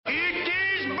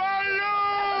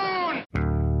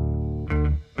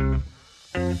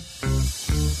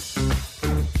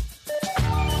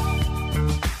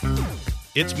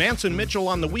It's Manson Mitchell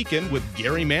on the Weekend with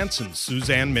Gary Manson,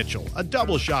 Suzanne Mitchell. A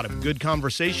double shot of good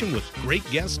conversation with great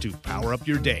guests to power up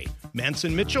your day.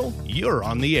 Manson Mitchell, you're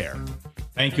on the air.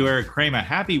 Thank you, Eric Kramer.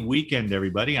 Happy weekend,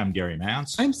 everybody. I'm Gary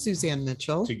Manson. I'm Suzanne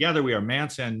Mitchell. Together, we are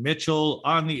Manson Mitchell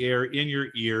on the air, in your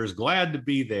ears. Glad to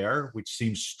be there, which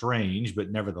seems strange,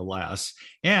 but nevertheless.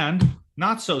 And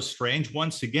not so strange,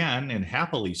 once again, and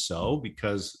happily so,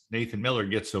 because Nathan Miller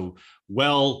gets a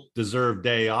well-deserved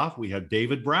day off. We have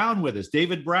David Brown with us.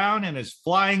 David Brown and his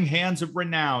flying hands of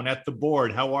renown at the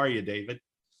board. How are you, David?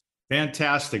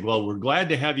 Fantastic. Well, we're glad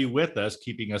to have you with us,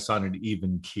 keeping us on an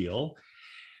even keel.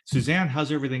 Suzanne,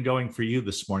 how's everything going for you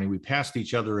this morning? We passed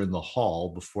each other in the hall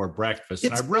before breakfast,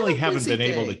 and I really haven't been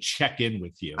able to check in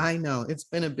with you. I know, it's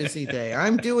been a busy day.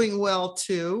 I'm doing well,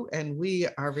 too, and we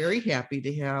are very happy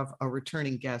to have a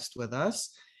returning guest with us.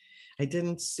 I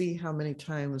didn't see how many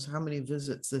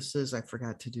visits this is. I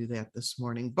forgot to do that this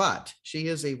morning, but she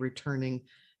is a returning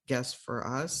guest for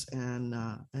us and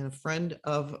a friend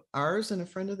of ours and a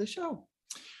friend of the show.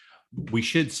 We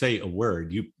should say a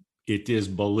word. It is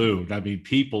Balloon. I mean,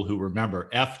 people who remember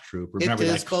F Troop remember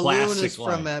that classic Balloon is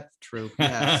from F Troop.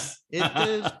 Yes, it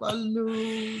is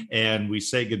Balloon. And we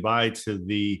say goodbye to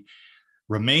the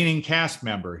remaining cast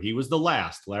member. He was the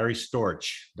last. Larry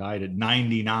Storch died at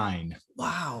 99.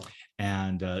 Wow.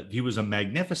 And he was a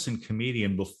magnificent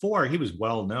comedian before. He was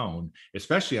well known,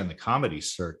 especially on the comedy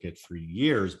circuit, for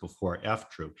years before F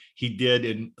Troop. He did,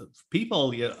 and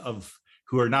people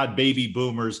who are not baby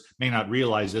boomers may not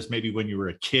realize this. Maybe when you were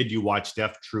a kid, you watched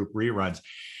F Troop reruns.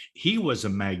 He was a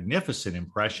magnificent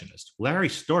impressionist. Larry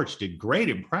Storch did great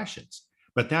impressions,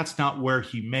 but that's not where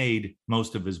he made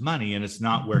most of his money, and it's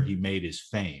not where he made his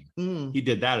fame. He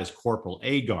did that as Corporal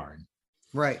Agarn.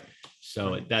 Right.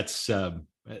 So that's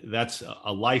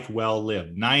a life well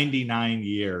lived. 99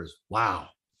 years. Wow.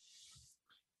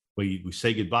 We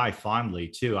say goodbye fondly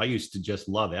too. I used to just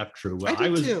love F Troop. I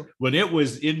did too. When it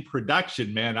was in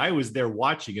production, man, I was there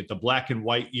watching it, the black and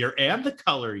white year and the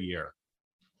color year,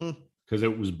 because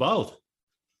it was both.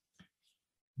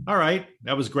 All right,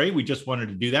 that was great. We just wanted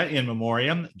to do that in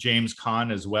memoriam. James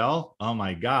Caan as well. Oh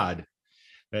my God,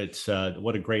 it's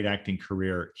what a great acting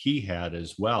career he had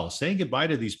as well. Saying goodbye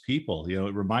to these people, it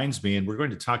reminds me, and we're going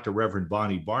to talk to Reverend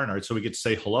Bonnie Barnard, so we get to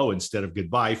say hello instead of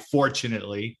goodbye.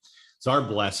 Fortunately. It's our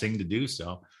blessing to do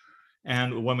so.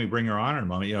 And when we bring her on in a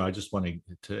moment, I just wanted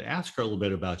to ask her a little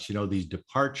bit about, these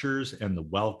departures and the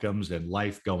welcomes and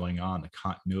life going on, the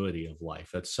continuity of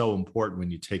life. That's so important when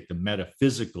you take the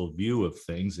metaphysical view of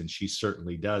things, and she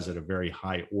certainly does at a very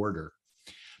high order.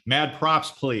 Mad props,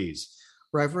 please.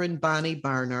 Reverend Bonnie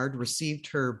Barnard received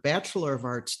her Bachelor of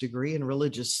Arts degree in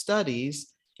Religious Studies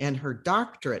and her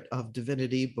Doctorate of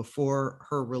Divinity before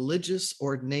her religious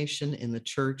ordination in the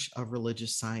Church of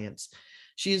Religious Science.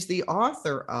 She is the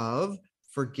author of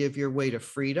Forgive Your Way to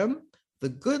Freedom, The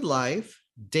Good Life,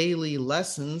 Daily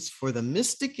Lessons for the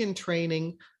Mystic in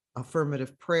Training,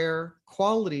 Affirmative Prayer,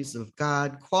 Qualities of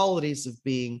God, Qualities of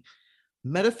Being,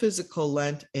 Metaphysical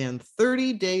Lent, and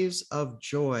 30 Days of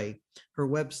Joy. Her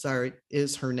website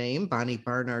is her name,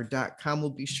 bonniebarnard.com.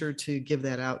 We'll be sure to give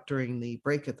that out during the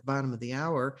break at the bottom of the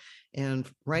hour. And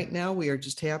right now, we are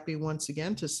just happy once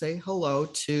again to say hello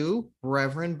to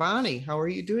Reverend Bonnie. How are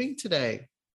you doing today?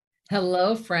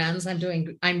 Hello, friends. I'm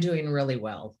doing really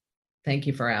well. Thank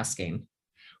you for asking.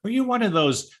 Were you one of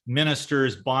those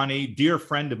ministers, Bonnie, dear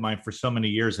friend of mine for so many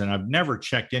years, and I've never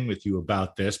checked in with you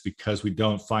about this because we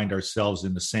don't find ourselves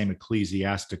in the same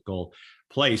ecclesiastical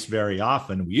place very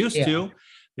often. We used to.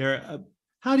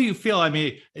 How do you feel? I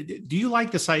mean, do you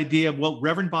like this idea of, well,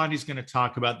 Reverend Bonnie's going to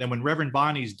talk about, then when Reverend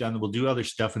Bonnie's done, we'll do other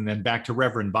stuff, and then back to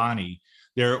Reverend Bonnie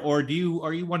there? Or are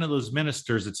you one of those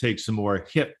ministers that takes a more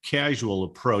hip, casual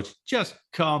approach? Just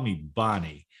call me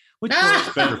Bonnie. Which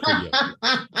works better for you?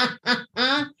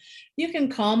 You can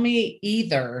call me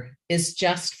either, is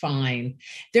just fine.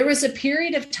 There was a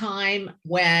period of time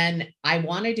when I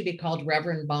wanted to be called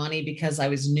Reverend Bonnie because I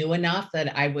was new enough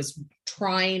that I was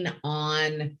trying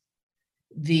on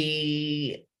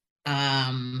the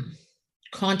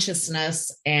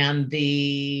consciousness and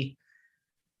the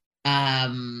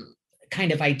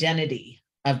kind of identity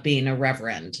of being a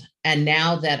reverend. And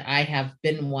now that I have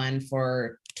been one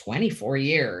for 24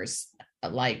 years,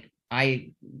 I'm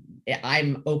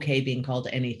okay being called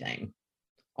anything,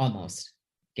 almost,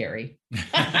 Gary.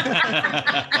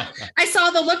 I saw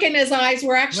the look in his eyes.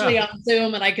 We're actually on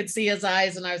Zoom and I could see his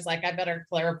eyes and I was like, I better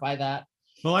clarify that.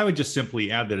 Well, I would just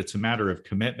simply add that it's a matter of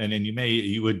commitment, and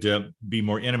you would be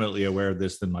more intimately aware of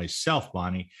this than myself,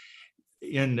 Bonnie.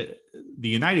 In the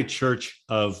United Church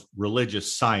of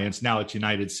Religious Science, now it's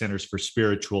United Centers for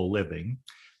Spiritual Living,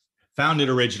 founded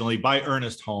originally by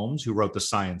Ernest Holmes, who wrote The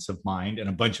Science of Mind and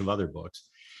a bunch of other books.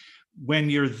 When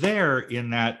you're there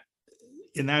in that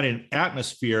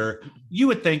atmosphere, you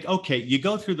would think, okay, you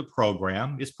go through the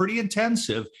program, it's pretty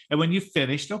intensive. And when you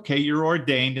finished, okay, you're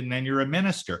ordained and then you're a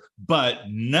minister. But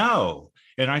no,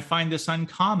 and I find this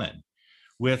uncommon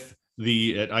with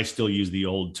I still use the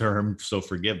old term, so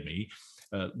forgive me.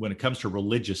 When it comes to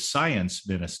religious science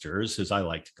ministers, as I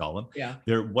like to call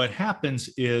them, what happens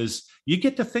is you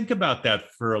get to think about that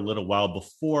for a little while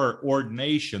before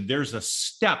ordination. There's a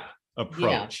step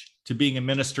approach to being a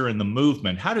minister in the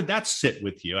movement. How did that sit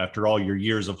with you after all your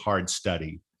years of hard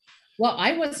study? Well,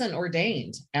 I wasn't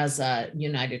ordained as a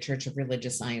United Church of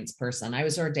Religious Science person. I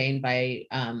was ordained by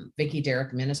Vicki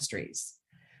Derrick Ministries.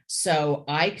 So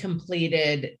I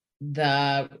completed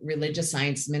the religious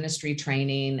science ministry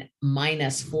training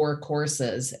minus 4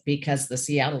 courses because the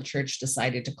Seattle church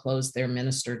decided to close their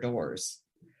minister doors.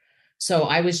 So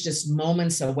I was just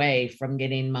moments away from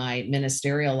getting my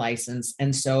ministerial license.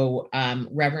 And so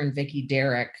Reverend Vicki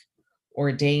Derrick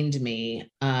ordained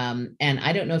me. And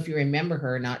I don't know if you remember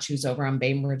her or not. She was over on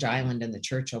Bainbridge Island in the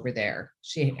church over there.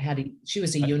 She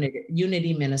was a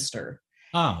unity minister.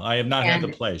 Oh, I have not had the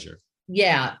pleasure.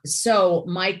 Yeah. So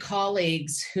my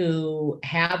colleagues who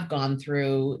have gone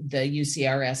through the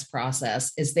UCRS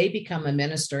process is they become a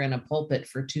minister in a pulpit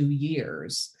for 2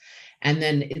 years. And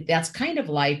then that's kind of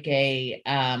like a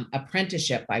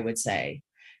apprenticeship, I would say.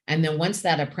 And then once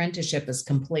that apprenticeship is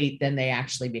complete, then they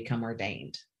actually become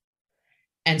ordained.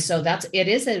 And so it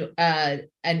is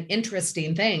an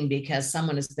interesting thing because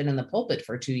someone has been in the pulpit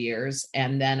for 2 years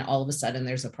and then all of a sudden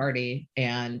there's a party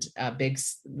and a big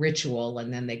ritual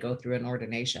and then they go through an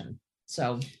ordination.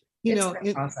 So,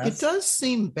 it does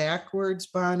seem backwards,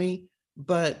 Bonnie,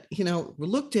 but,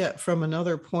 looked at from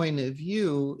another point of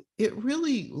view, it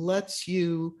really lets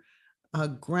you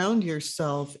ground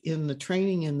yourself in the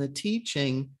training and the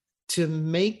teaching to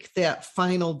make that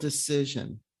final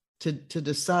decision. To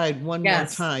decide one more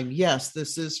time, yes,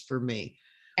 this is for me.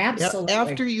 Absolutely.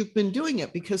 After you've been doing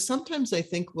it, because sometimes I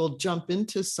think we'll jump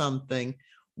into something.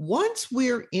 Once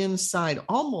we're inside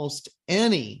almost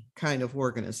any kind of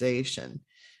organization,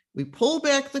 we pull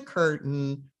back the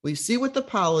curtain, we see what the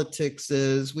politics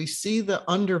is, we see the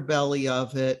underbelly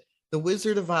of it. The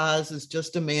Wizard of Oz is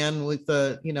just a man with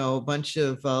a bunch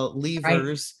of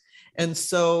levers. Right. And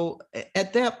so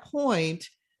at that point,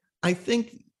 I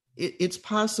think it's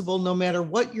possible, no matter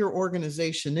what your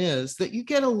organization is, that you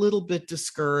get a little bit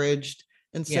discouraged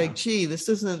and say, gee, this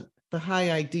isn't the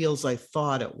high ideals I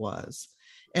thought it was.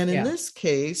 And in this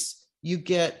case, you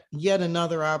get yet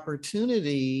another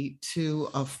opportunity to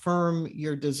affirm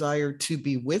your desire to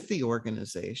be with the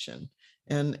organization.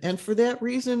 And for that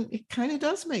reason, it kind of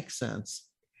does make sense.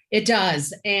 It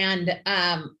does. And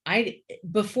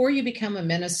before you become a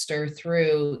minister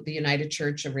through the United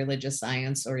Church of Religious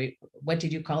Science, or what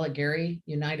did you call it, Gary?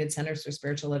 United Centers for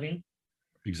Spiritual Living?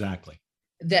 Exactly.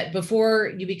 That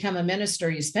before you become a minister,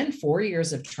 you spend 4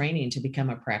 years of training to become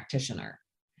a practitioner.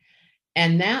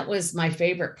 And that was my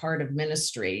favorite part of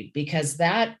ministry, because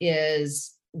that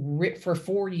is for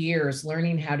 4 years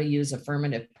learning how to use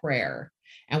affirmative prayer.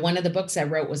 And one of the books I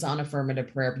wrote was on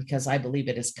affirmative prayer because I believe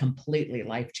it is completely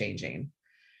life-changing.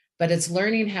 But it's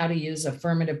learning how to use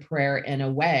affirmative prayer in a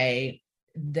way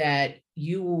that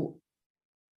you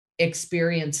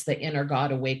experience the inner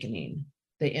God awakening,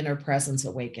 the inner presence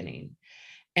awakening.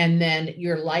 And then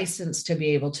you're licensed to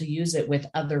be able to use it with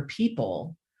other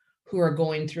people who are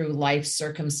going through life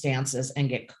circumstances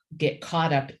and get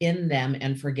caught up in them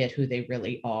and forget who they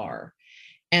really are.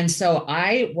 And so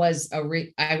I was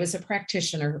a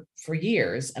practitioner for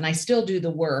years, and I still do the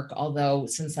work, although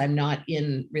since I'm not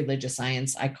in religious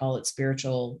science, I call it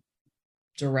spiritual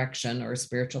direction or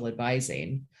spiritual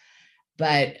advising.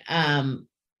 But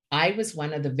I was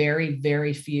one of the very,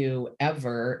 very few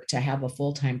ever to have a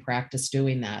full-time practice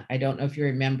doing that. I don't know if you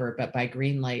remember, but by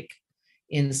Green Lake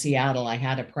in Seattle, I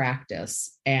had a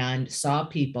practice and saw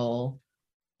people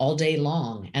all day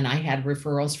long. And I had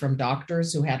referrals from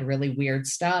doctors who had really weird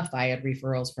stuff. I had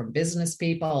referrals from business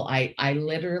people. I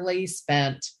literally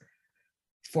spent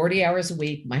 40 hours a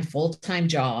week, my full-time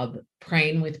job,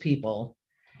 praying with people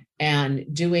and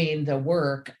doing the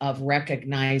work of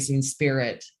recognizing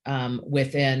spirit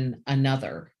within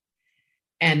another.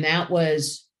 And that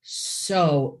was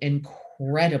so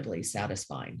incredibly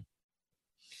satisfying.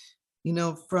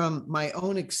 From my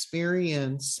own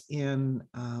experience in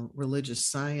religious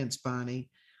science, Bonnie,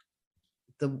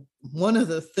 one of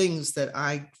the things that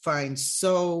I find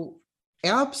so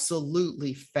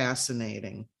absolutely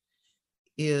fascinating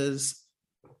is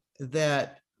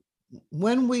that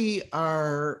when we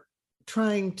are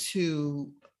trying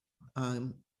to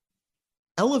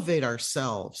elevate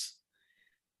ourselves.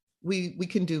 We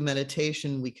can do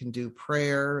meditation, we can do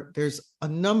prayer. There's a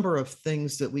number of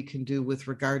things that we can do with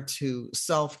regard to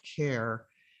self-care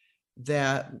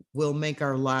that will make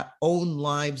our own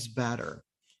lives better.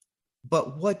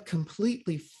 But what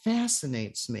completely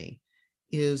fascinates me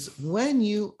is when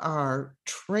you are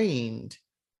trained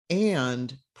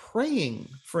and praying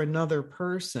for another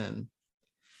person,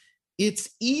 it's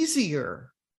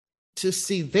easier to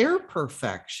see their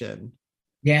perfection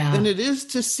than it is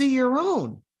to see your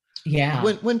own. Yeah.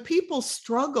 When people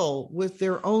struggle with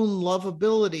their own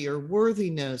lovability or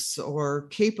worthiness or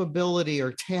capability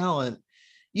or talent,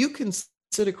 you can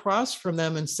sit across from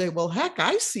them and say, well, heck,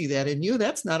 I see that in you.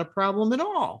 That's not a problem at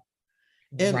all.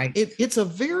 And Right. It's a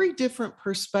very different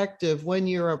perspective when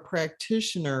you're a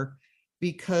practitioner,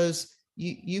 because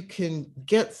you can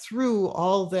get through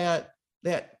all that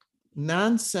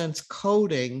nonsense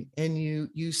coding, and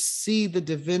you see the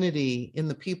divinity in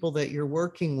the people that you're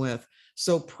working with.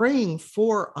 So praying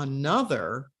for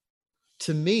another,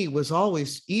 to me, was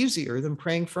always easier than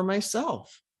praying for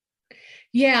myself.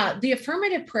 Yeah, the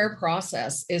affirmative prayer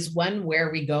process is one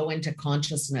where we go into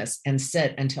consciousness and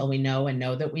sit until we know and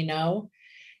know that we know.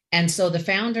 And so the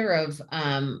founder of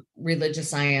religious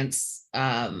science,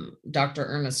 Dr.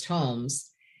 Ernest Holmes,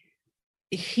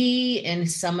 he, in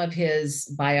some of his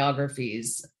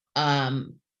biographies,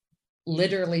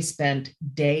 literally spent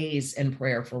days in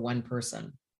prayer for one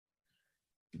person.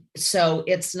 So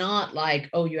it's not like,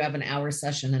 oh, you have an hour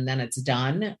session and then it's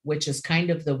done, which is kind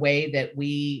of the way that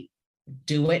we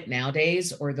do it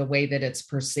nowadays, or the way that it's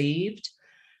perceived.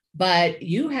 But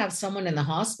you have someone in the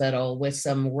hospital with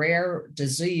some rare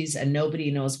disease and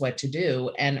nobody knows what to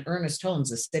do. And Ernest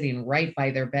Holmes is sitting right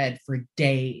by their bed for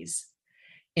days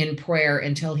in prayer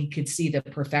until he could see the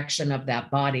perfection of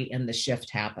that body, and the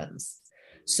shift happens.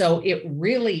 So it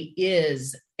really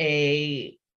is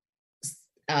an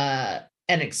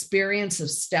experience of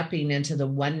stepping into the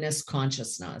oneness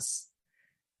consciousness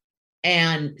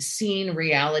and seeing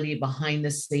reality behind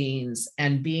the scenes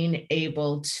and being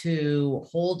able to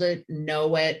hold it,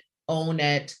 know it, own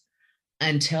it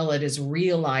until it is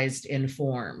realized in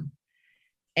form.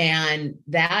 And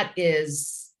that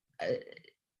is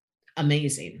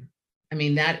amazing. I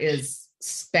mean, that is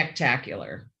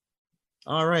spectacular.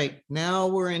 All right. Now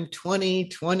we're in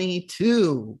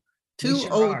 2022, We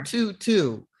sure are.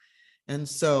 2022. And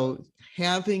so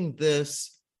having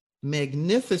this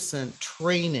magnificent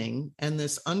training and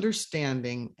this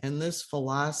understanding and this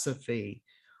philosophy,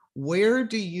 where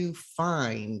do you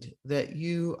find that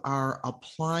you are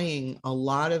applying a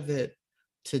lot of it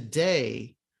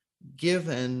today,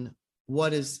 given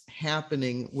what is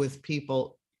happening with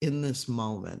people in this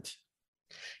moment?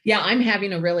 Yeah, I'm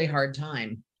having a really hard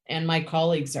time, and my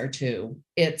colleagues are too.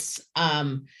 It's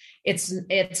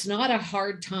not a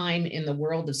hard time in the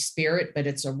world of spirit, but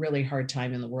it's a really hard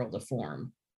time in the world of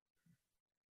form.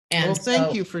 And well,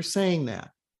 thank you for saying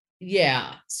that.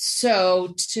 Yeah.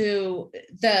 So to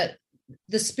the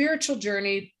spiritual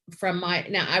journey from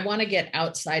now I want to get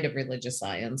outside of religious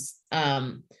science.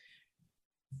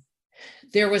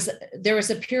 There was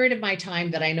a period of my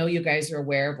time that I know you guys are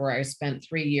aware of, where I spent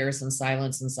 3 years in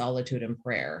silence and solitude and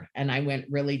prayer. And I went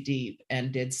really deep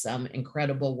and did some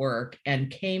incredible work and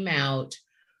came out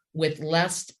with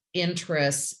less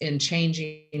interest in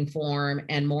changing form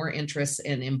and more interest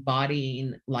in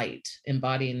embodying light,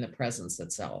 embodying the presence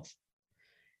itself.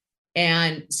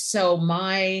 And so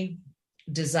my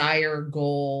desire,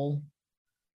 goal,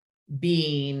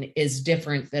 being is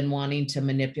different than wanting to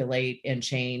manipulate and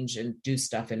change and do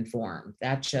stuff in form.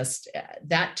 That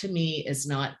to me is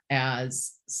not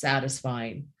as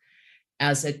satisfying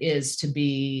as it is to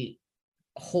be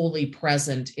wholly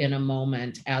present in a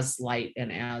moment as light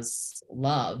and as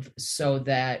love, so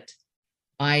that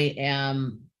I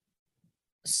am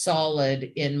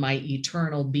solid in my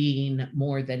eternal being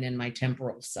more than in my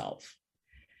temporal self.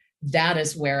 That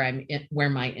is where where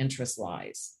my interest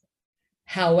lies.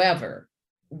 However,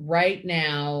 right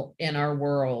now in our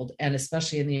world, and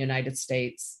especially in the United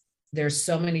States, there's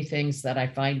so many things that I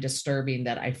find disturbing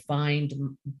that I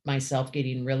find myself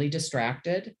getting really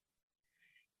distracted.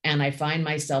 And I find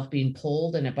myself being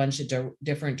pulled in a bunch of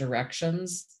different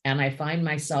directions. And I find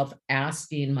myself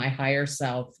asking my higher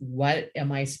self, what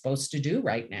am I supposed to do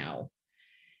right now?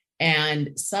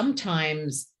 And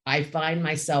sometimes I find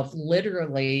myself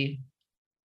literally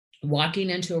walking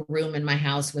into a room in my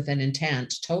house with an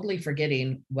intent, totally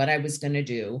forgetting what I was going to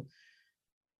do,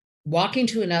 walking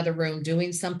to another room,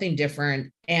 doing something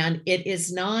different. And it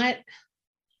is not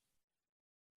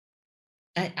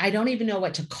I don't even know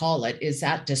what to call it. Is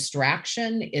that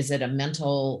distraction? Is it a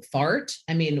mental fart?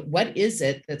 I mean, what is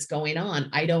it that's going on?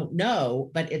 I don't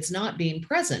know, but it's not being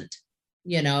present,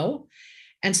 you know?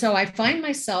 And so I find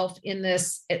myself in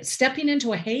this stepping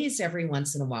into a haze every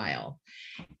once in a while.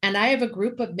 And I have a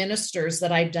group of ministers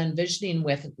that I've done visioning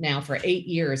with now for 8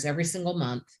 years, every single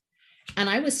month. And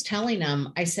I was telling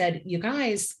them, I said, you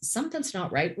guys, something's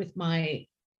not right with my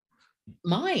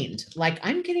mind. Like,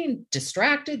 I'm getting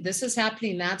distracted. This is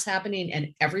happening, that's happening.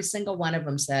 And every single one of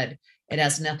them said, it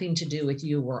has nothing to do with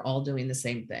you. We're all doing the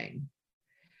same thing.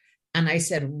 And I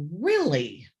said,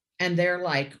 really? And they're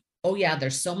like, oh yeah,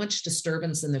 there's so much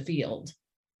disturbance in the field.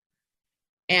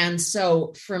 And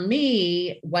so for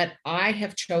me, what I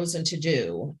have chosen to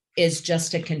do is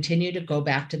just to continue to go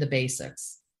back to the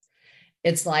basics.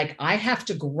 It's like I have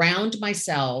to ground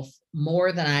myself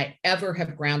more than I ever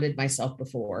have grounded myself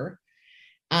before.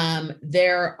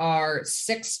 There are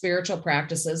 6 spiritual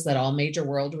practices that all major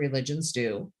world religions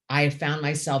do. I have found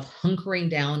myself hunkering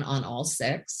down on all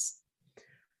 6.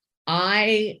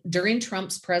 During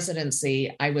Trump's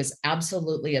presidency, I was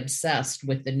absolutely obsessed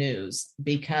with the news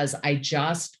because I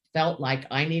just felt like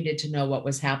I needed to know what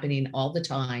was happening all the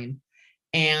time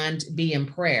and be in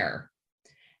prayer.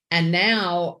 And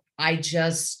now I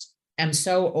just am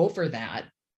so over that.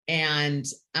 And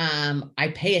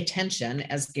I pay attention,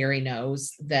 as Gary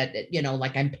knows, that, you know,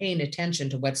 like I'm paying attention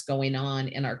to what's going on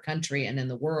in our country and in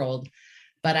the world,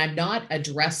 but I'm not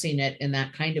addressing it in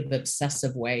that kind of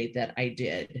obsessive way that I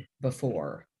did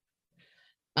before.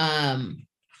 So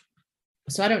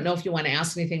I don't know if you want to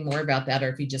ask anything more about that, or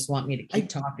if you just want me to keep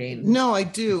talking. No, I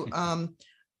do.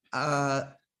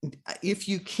 If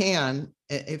you can,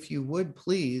 if you would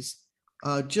please,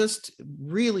 just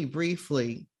really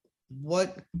briefly,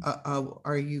 what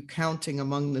are you counting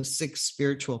among the 6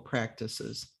 spiritual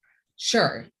practices?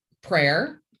 Sure.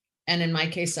 Prayer. And in my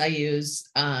case, I use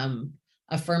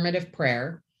affirmative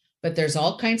prayer, but there's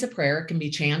all kinds of prayer. It can be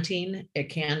chanting. It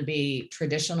can be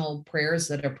traditional prayers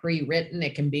that are pre-written.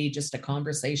 It can be just a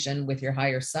conversation with your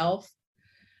higher self.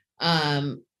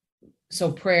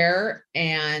 So prayer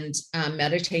and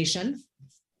meditation.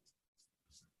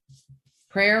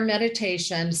 Prayer,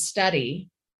 meditation, study.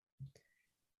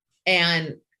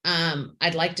 And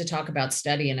I'd like to talk about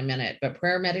study in a minute, but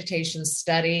prayer, meditation,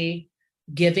 study,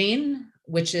 giving,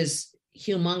 which is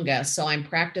humongous. So I'm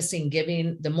practicing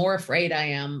giving. The more afraid I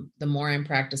am, the more I'm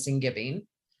practicing giving.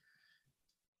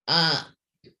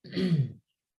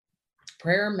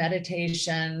 Prayer,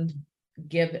 meditation,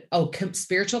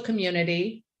 spiritual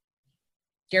community.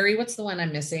 Gary, what's the one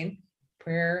I'm missing?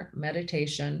 Prayer,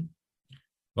 meditation.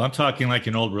 Well, I'm talking like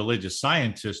an old religious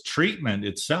scientist, treatment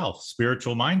itself,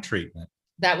 spiritual mind treatment.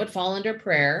 That would fall under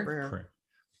prayer.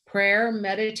 Prayer,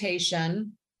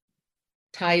 meditation,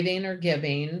 tithing or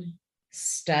giving,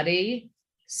 study,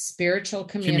 spiritual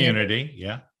community.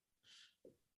 Yeah.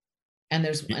 And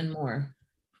there's one more.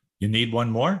 You need one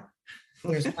more?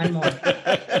 There's one more.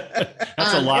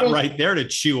 That's a lot right there to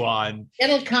chew on.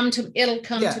 It'll come to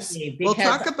me. We'll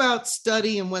talk about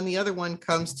study, and when the other one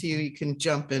comes to you, you can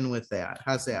jump in with that.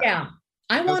 How's that? Yeah.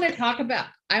 I want to talk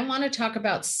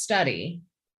about study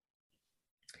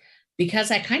because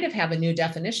I kind of have a new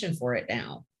definition for it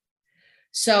now.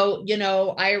 So, you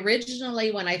know, I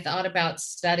originally, when I thought about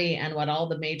study and what all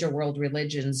the major world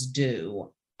religions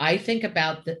do, I think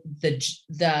about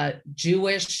the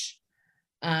Jewish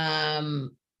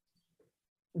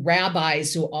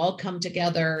rabbis who all come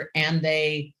together and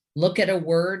they look at a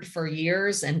word for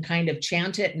years and kind of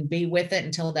chant it and be with it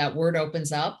until that word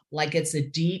opens up. Like it's a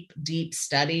deep, deep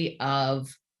study of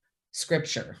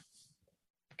scripture.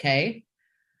 Okay.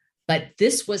 But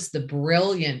this was the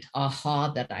brilliant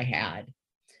aha that I had,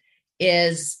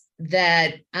 is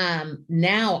that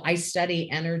now I study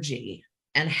energy,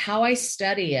 and how I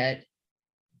study it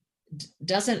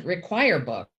doesn't require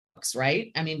books,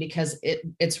 right? I mean, because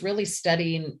it's really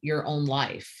studying your own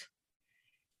life.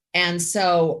 And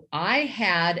so I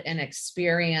had an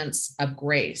experience of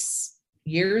grace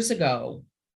years ago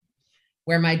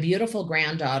where my beautiful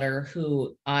granddaughter,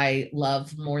 who I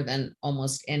love more than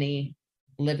almost any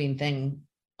living thing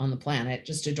on the planet,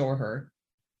 just adore her.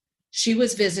 She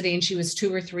was visiting, she was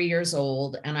 2 or 3 years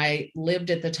old, and I lived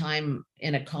at the time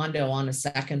in a condo on a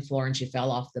 2nd floor, and she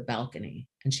fell off the balcony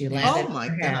and she landed. Oh my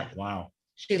God. Wow.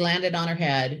 She landed on her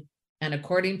head. And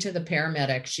according to the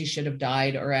paramedic, she should have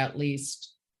died, or at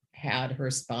least had her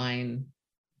spine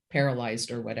paralyzed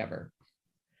or whatever.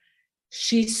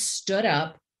 She stood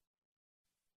up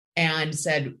and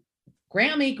said,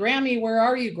 Grammy, where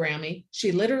are you, Grammy?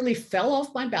 She literally fell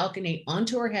off my balcony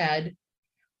onto her head,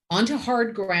 onto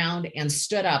hard ground, and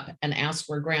stood up and asked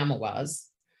where Grandma was.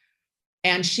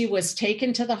 And she was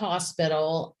taken to the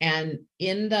hospital, and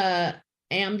in the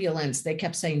ambulance, they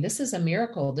kept saying, "This is a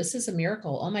miracle. This is a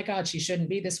miracle. Oh my God, she shouldn't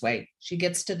be this way." She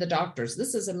gets to the doctors.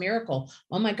 "This is a miracle.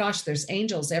 Oh my gosh, there's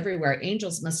angels everywhere.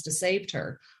 Angels must have saved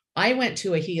her." I went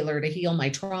to a healer to heal my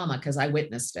trauma because I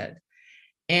witnessed it.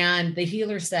 And the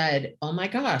healer said, "Oh my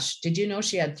gosh, did you know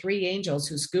she had 3 angels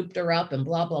who scooped her up and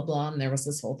blah, blah, blah." And there was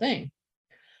this whole thing.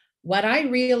 What I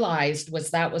realized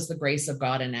was that was the grace of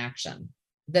God in action,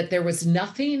 that there was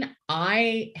nothing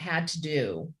I had to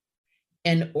do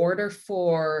in order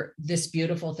for this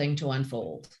beautiful thing to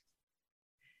unfold.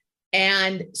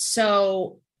 And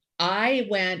so I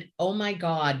went, "Oh my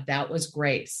God, that was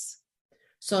grace."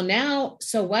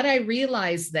 So what I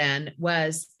realized then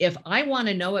was, if I want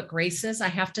to know what grace is, I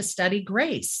have to study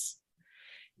grace.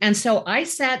 And so I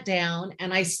sat down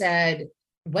and I said,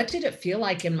 what did it feel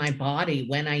like in my body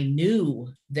when I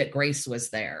knew that grace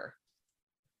was there?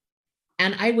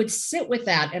 And I would sit with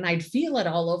that and I'd feel it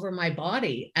all over my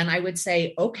body. And I would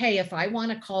say, okay, if I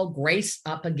want to call grace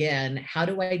up again, how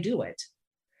do I do it?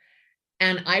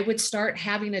 And I would start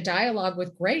having a dialogue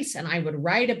with grace, and I would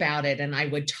write about it, and I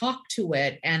would talk to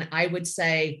it, and I would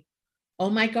say,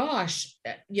 "Oh my gosh,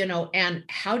 and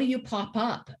how do you pop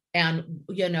up? And,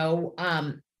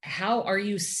 how are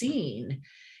you seen?"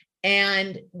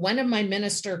 And one of my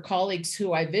minister colleagues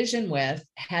who I vision with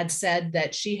had said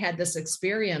that she had this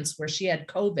experience where she had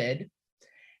COVID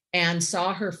and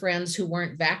saw her friends who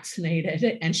weren't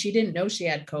vaccinated, and she didn't know she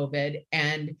had COVID.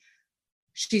 And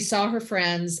she saw her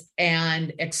friends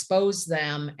and exposed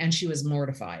them, and she was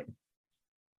mortified.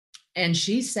 And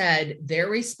she said their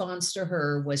response to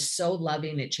her was so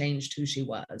loving, it changed who she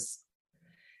was.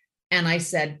 And I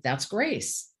said, that's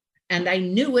grace. And I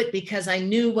knew it because I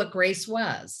knew what grace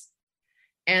was.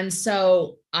 And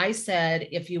so I said,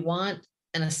 if you want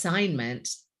an assignment,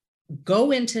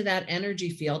 go into that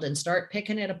energy field and start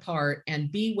picking it apart and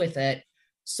be with it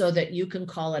so that you can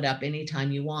call it up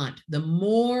anytime you want. The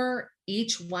more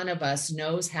each one of us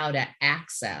knows how to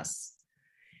access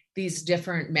these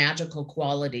different magical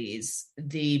qualities,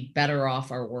 the better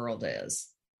off our world is.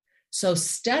 So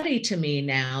study to me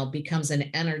now becomes an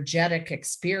energetic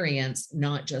experience,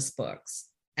 not just books.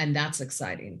 And that's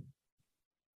exciting.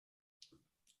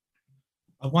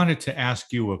 I wanted to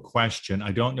ask you a question.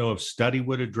 I don't know if study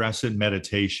would address it,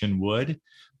 meditation would.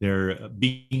 They're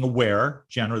being aware,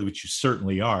 generally, which you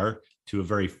certainly are, to a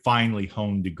very finely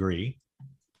honed degree.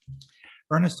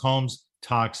 Ernest Holmes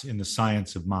talks in The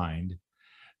Science of Mind.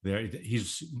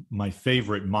 He's my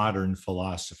favorite modern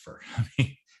philosopher. I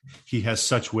mean, he has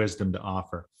such wisdom to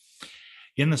offer.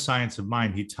 In The Science of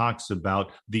Mind, he talks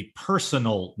about the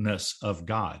personalness of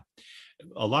God.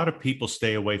 A lot of people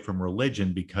stay away from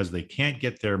religion because they can't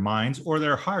get their minds or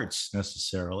their hearts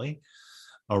necessarily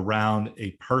around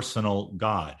a personal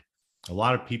God. A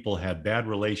lot of people have bad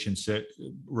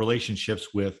relationships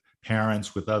with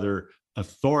parents, with other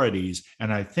authorities.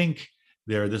 And I think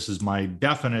this is my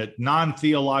definite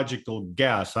non-theological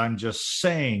guess. I'm just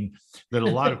saying that a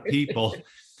lot of people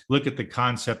look at the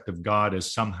concept of God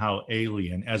as somehow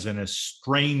alien, as an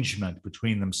estrangement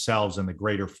between themselves and the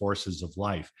greater forces of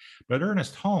life. But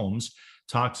Ernest Holmes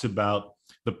talks about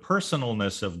the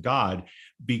personalness of God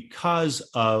because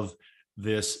of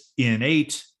this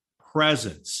innate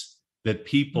presence that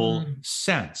people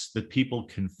sense, that people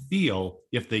can feel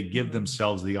if they give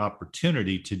themselves the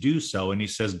opportunity to do so. And he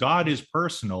says, God is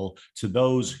personal to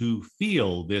those who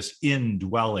feel this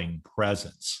indwelling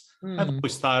presence. I've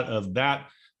always thought of that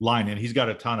line, and he's got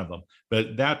a ton of them,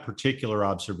 but that particular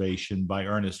observation by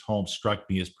Ernest Holmes struck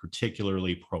me as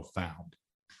particularly profound.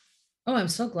 Oh, I'm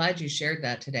so glad you shared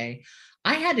that today.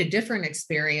 I had a different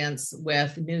experience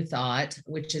with New Thought,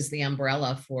 which is the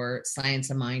umbrella for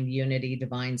Science of Mind, Unity,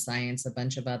 Divine Science, a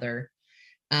bunch of other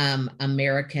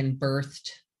American birthed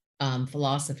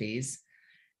philosophies.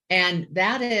 And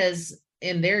that is,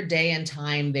 in their day and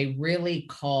time, they really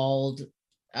called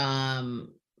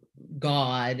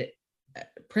God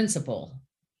principle.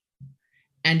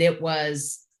 And it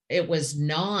was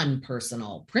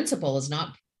non-personal. Principle is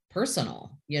not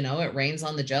personal. It rains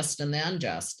on the just and the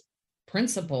unjust.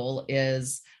 Principle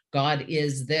is God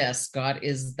is this, God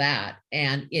is that.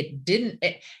 And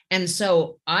and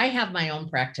so I have my own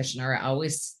practitioner. I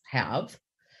always have.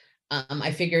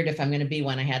 I figured if I'm going to be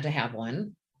one, I had to have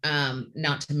one.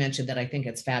 Not to mention that I think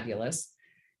it's fabulous.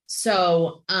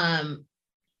 So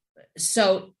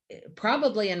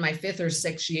probably in my 5th or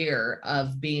 6th year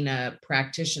of being a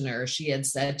practitioner, she had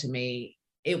said to me,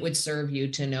 it would serve you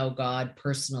to know God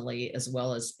personally as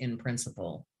well as in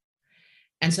principle.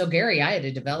 And so, Gary, I had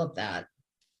to develop that.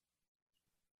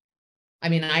 I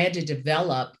mean, I had to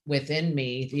develop within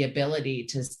me the ability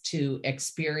to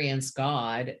experience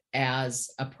God as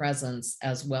a presence,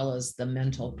 as well as the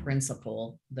mental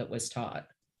principle that was taught.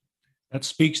 That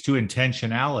speaks to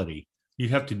intentionality. You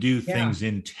have to do things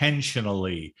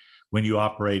intentionally when you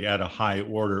operate at a high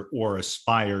order or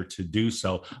aspire to do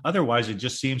so. Otherwise, it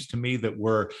just seems to me that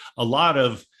we're a lot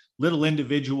of little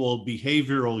individual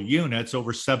behavioral units,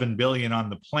 over 7 billion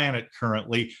on the planet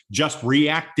currently, just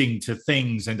reacting to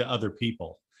things and to other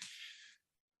people.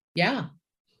 Yeah,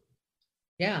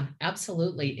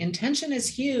 absolutely. Intention is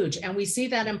huge. And we see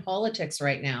that in politics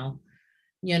right now.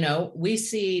 You know, we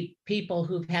see people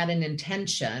who've had an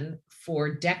intention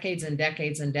for decades and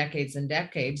decades and decades and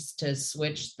decades to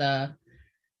switch the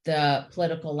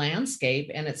political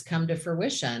landscape, and it's come to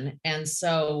fruition. And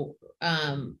so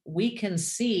we can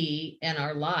see in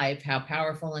our life how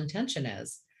powerful intention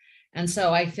is. And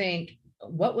so I think,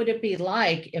 what would it be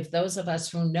like if those of us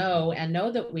who know and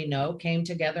know that we know came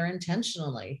together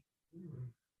intentionally?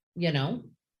 You know,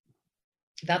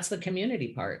 that's the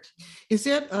community part. Is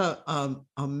that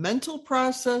a mental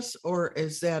process, or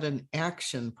is that an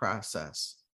action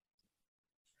process?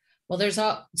 Well, there's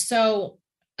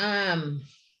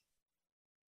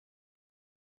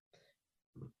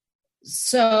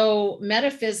so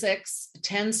metaphysics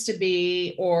tends to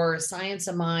be, or science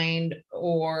of mind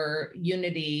or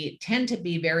unity tend to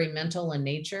be very mental in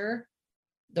nature.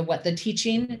 What the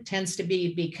teaching tends to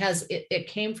be, because it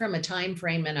came from a time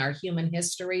frame in our human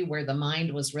history where the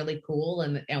mind was really cool,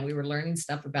 and we were learning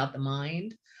stuff about the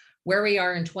mind. Where we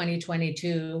are in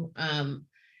 2022,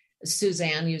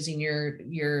 Suzanne, using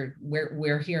your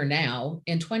we're here now.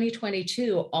 In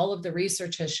 2022, all of the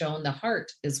research has shown the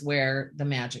heart is where the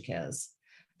magic is.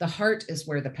 The heart is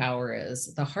where the power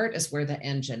is. The heart is where the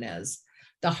engine is.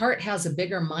 The heart has a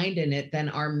bigger mind in it than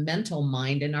our mental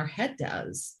mind in our head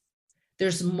does.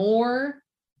 There's more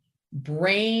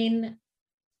brain.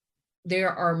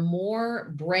 There are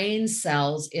more brain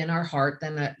cells in our heart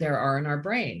than there are in our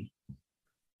brain.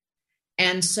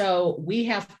 And so we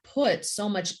have put so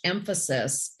much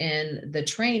emphasis in the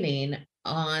training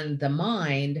on the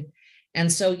mind.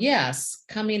 And so, yes,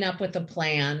 coming up with a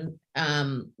plan,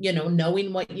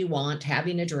 knowing what you want,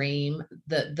 having a dream,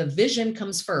 the vision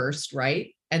comes first,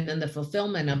 right? And then the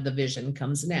fulfillment of the vision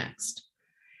comes next.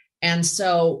 And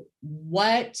so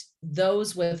what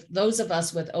those of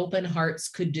us with open hearts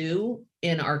could do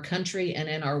in our country and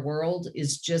in our world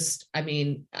is just, I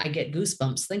mean, I get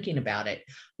goosebumps thinking about it.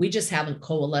 We just haven't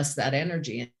coalesced that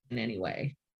energy in any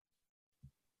way.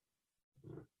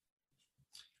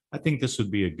 I think this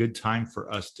would be a good time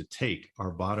for us to take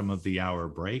our bottom of the hour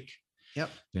break. Yep.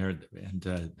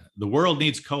 The world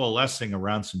needs coalescing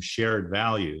around some shared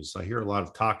values. I hear a lot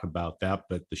of talk about that,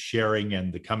 but the sharing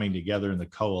and the coming together and the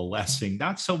coalescing,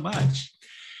 not so much.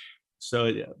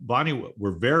 So, Bonnie,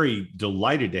 we're very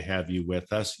delighted to have you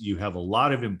with us. You have a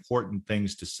lot of important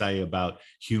things to say about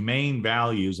humane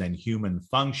values and human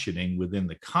functioning within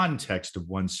the context of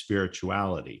one's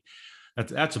spirituality.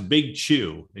 That's a big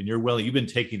chew, and you've been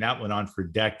taking that one on for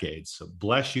decades. So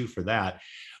bless you for that.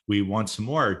 We want some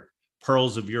more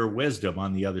pearls of your wisdom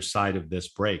on the other side of this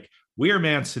break. We are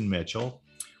Mance & Mitchell.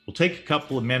 We'll take a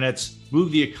couple of minutes,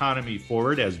 move the economy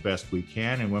forward as best we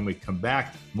can, and when we come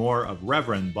back, more of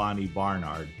Reverend Bonnie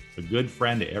Barnard, a good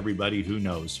friend to everybody who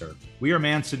knows her. We are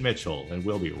Mance & Mitchell, and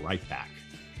we'll be right back.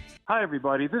 Hi,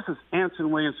 everybody. This is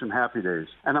Anson Williams from Happy Days,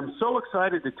 and I'm so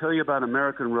excited to tell you about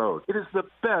American Road. It is the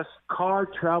best car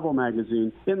travel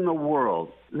magazine in the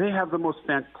world. They have the most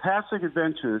fantastic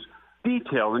adventures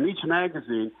detailed in each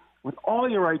magazine with all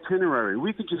your itinerary.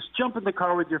 We could just jump in the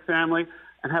car with your family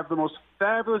and have the most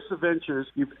fabulous adventures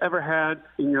you've ever had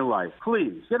in your life.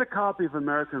 Please get a copy of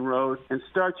American Road and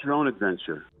start your own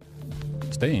adventure.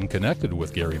 Staying connected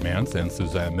with Gary Mance and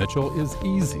Suzanne Mitchell is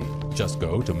easy. Just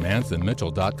go to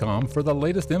manceandmitchell.com for the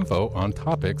latest info on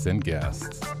topics and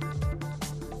guests.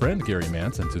 Friend Gary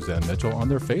Mance and Suzanne Mitchell on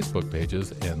their Facebook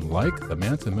pages and like the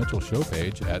Mance & Mitchell show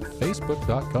page at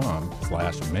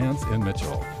facebook.com/Mance &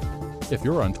 Mitchell. If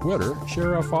you're on Twitter,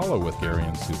 share a follow with Gary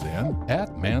and Suzanne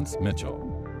at Mance Mitchell.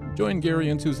 Join Gary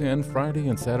and Suzanne Friday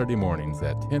and Saturday mornings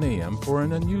at 10 a.m. for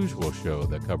an unusual show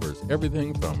that covers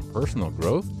everything from personal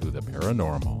growth to the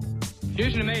paranormal.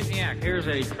 Here's an amazing act. Here's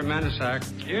a tremendous act.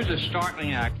 Here's a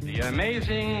startling act. The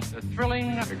amazing, the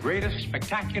thrilling, the greatest,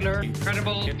 spectacular,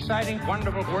 incredible, exciting,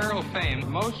 wonderful, world famed,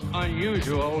 most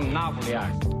unusual novelty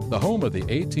act. The home of the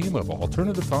A-team of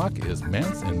Alternative Talk is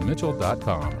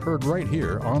manceandmitchell.com. Heard right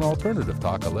here on Alternative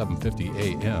Talk 1150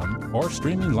 AM or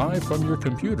streaming live from your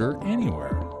computer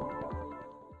anywhere.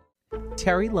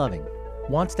 Terry Loving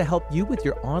wants to help you with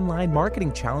your online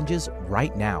marketing challenges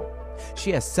right now.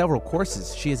 She has several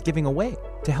courses she is giving away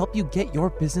to help you get your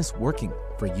business working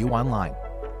for you online.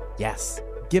 Yes,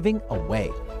 giving away.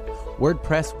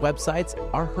 WordPress websites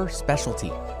are her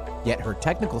specialty, yet her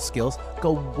technical skills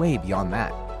go way beyond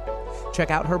that.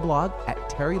 Check out her blog at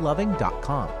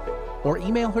terryloving.com or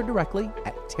email her directly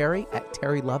at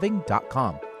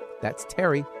terry@terryloving.com. That's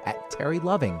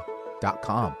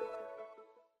terry@terryloving.com.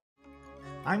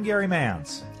 I'm Gary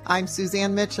Mance. I'm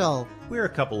Suzanne Mitchell. We're a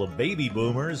couple of baby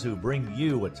boomers who bring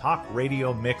you a talk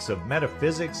radio mix of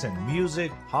metaphysics and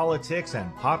music, politics,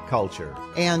 and pop culture.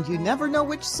 And you never know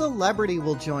which celebrity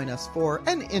will join us for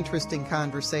an interesting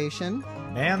conversation.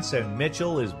 Mance and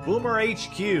Mitchell is Boomer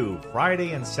HQ,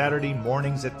 Friday and Saturday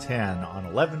mornings at 10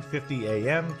 on 1150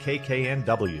 AM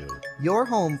KKNW. Your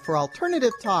home for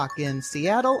alternative talk in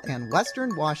Seattle and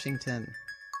Western Washington.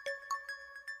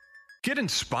 Get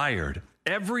inspired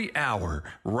every hour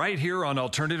right here on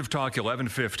Alternative Talk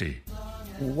 1150.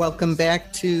 Welcome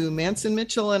back to Mance and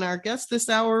Mitchell, and our guest this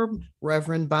hour,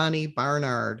 Reverend Bonnie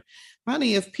Barnard.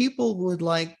 Bonnie, if people would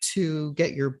like to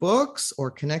get your books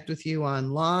or connect with you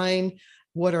online,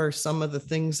 what are some of the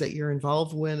things that you're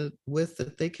involved with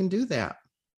that they can do that?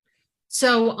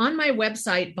 So on my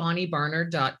website,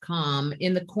 bonniebarnard.com,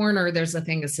 in the corner, there's a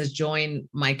thing that says join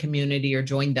my community or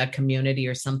join the community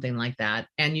or something like that.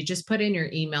 And you just put in your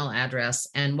email address,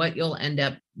 and what you'll end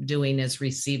up doing is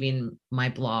receiving my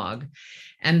blog.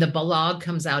 And the blog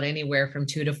comes out anywhere from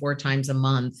 2 to 4 times a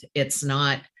month. It's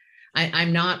not,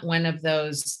 I'm not one of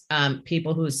those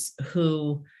people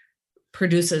who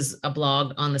produces a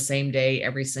blog on the same day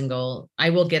every single,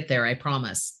 I will get there, I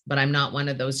promise, but I'm not one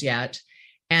of those yet.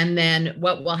 And then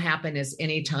what will happen is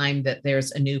anytime that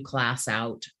there's a new class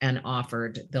out and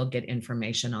offered, they'll get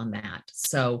information on that.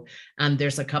 So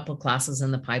there's a couple classes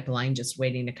in the pipeline just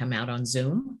waiting to come out on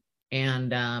Zoom.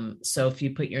 And so if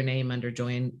you put your name under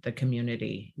Join the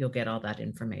Community, you'll get all that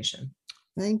information.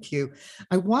 Thank you.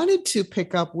 I wanted to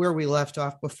pick up where we left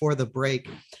off before the break.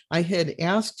 I had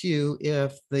asked you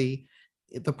if the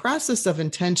process of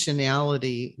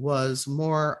intentionality was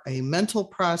more a mental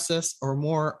process or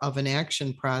more of an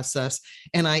action process.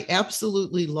 And I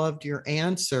absolutely loved your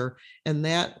answer. And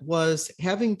that was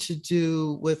having to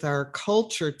do with our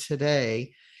culture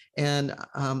today. And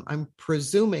I'm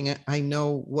presuming I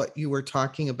know what you were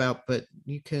talking about, but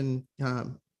you can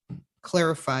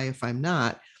clarify if I'm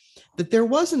not, that there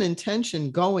was an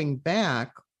intention going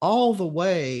back all the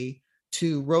way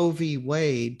to Roe v.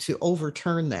 Wade to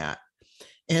overturn that.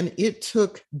 And it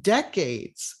took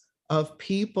decades of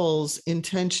people's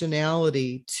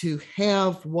intentionality to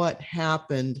have what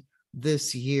happened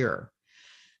this year.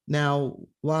 Now,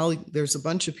 while there's a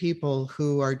bunch of people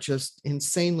who are just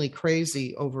insanely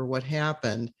crazy over what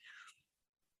happened,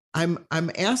 I'm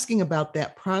asking about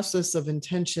that process of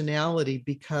intentionality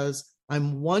because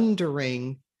I'm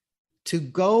wondering, to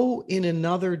go in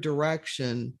another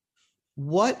direction,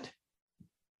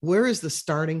 where is the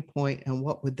starting point and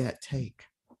what would that take?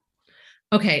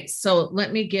 Okay, so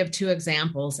let me give 2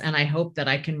 examples, and I hope that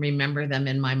I can remember them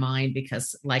in my mind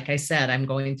because, like I said, I'm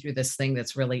going through this thing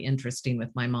that's really interesting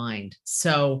with my mind.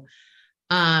 So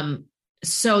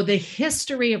the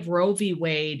history of Roe v.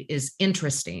 Wade is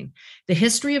interesting. The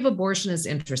history of abortion is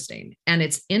interesting, and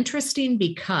it's interesting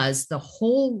because the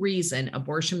whole reason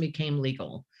abortion became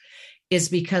legal is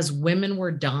because women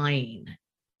were dying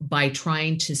by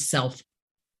trying to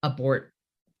self-abort,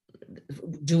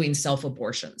 doing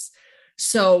self-abortions.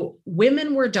 So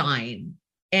women were dying,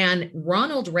 and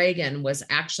Ronald Reagan was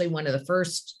actually one of the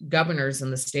first governors in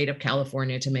the state of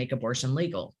California to make abortion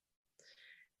legal.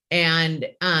 And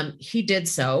he did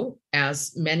so,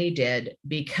 as many did,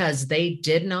 because they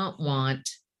did not want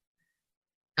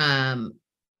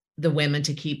the women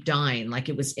to keep dying. Like,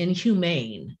 it was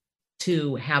inhumane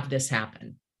to have this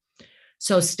happen.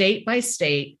 So state by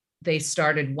state, they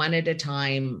started one at a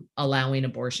time allowing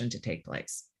abortion to take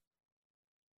place.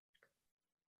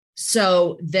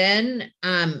 So then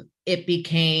it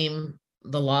became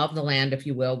the law of the land, if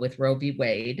you will, with Roe v.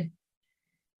 Wade.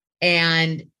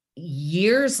 And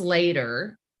years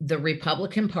later, the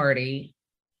Republican Party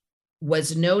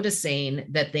was noticing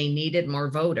that they needed more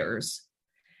voters.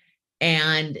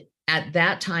 And at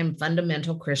that time,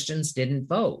 fundamental Christians didn't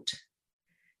vote.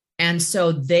 And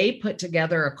so they put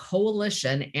together a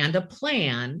coalition and a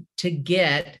plan to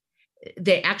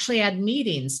they actually had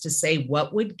meetings to say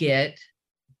what would get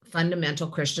fundamental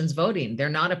Christians voting. They're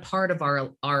not a part of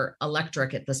our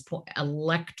electorate at this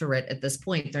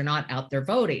point. They're not out there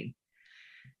voting.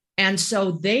 And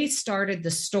so they started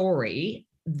the story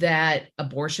that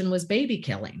abortion was baby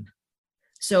killing.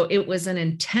 So it was an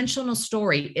intentional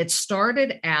story. It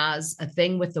started as a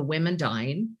thing with the women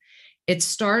dying. It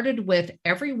started with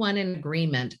everyone in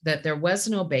agreement that there was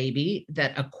no baby,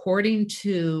 that according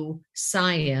to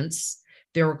science,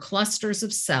 there were clusters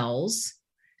of cells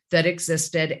that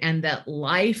existed, and that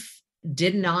life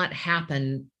did not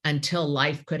happen until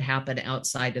life could happen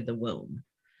outside of the womb.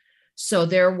 So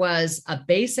there was a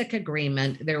basic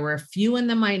agreement. There were a few in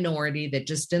the minority that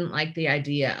just didn't like the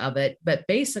idea of it. But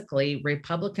basically,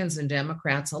 Republicans and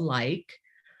Democrats alike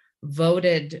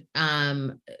voted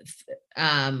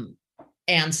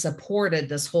and supported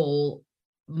this whole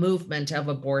movement of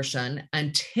abortion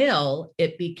until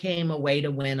it became a way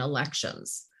to win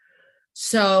elections.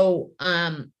 So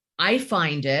I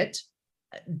find it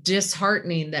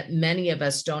disheartening that many of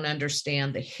us don't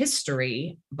understand the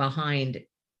history behind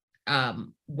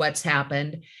what's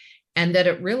happened, and that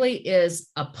it really is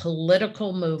a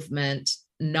political movement,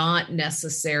 not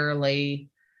necessarily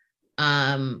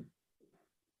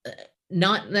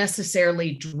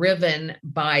driven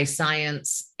by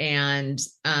science and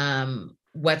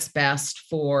what's best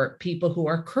for people who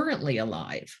are currently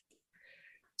alive.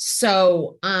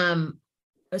 So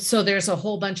there's a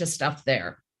whole bunch of stuff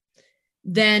there.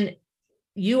 Then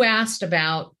you asked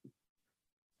about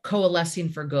coalescing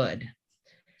for good.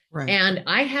 Right. And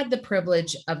I had the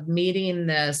privilege of meeting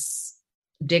this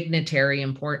dignitary,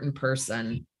 important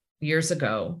person years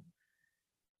ago,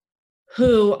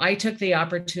 who I took the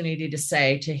opportunity to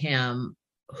say to him,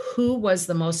 who was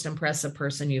the most impressive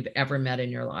person you've ever met in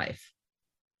your life?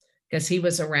 Because he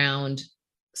was around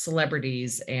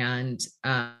celebrities and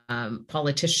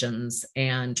politicians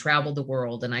and traveled the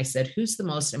world. And I said, who's the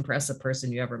most impressive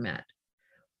person you ever met?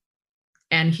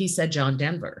 And he said, John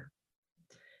Denver.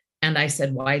 And I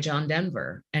said, why John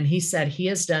Denver? And he said, he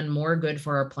has done more good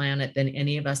for our planet than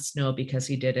any of us know because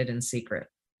he did it in secret.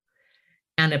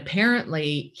 And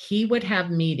apparently he would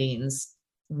have meetings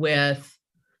with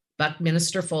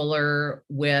Buckminster Fuller,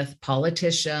 with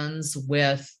politicians,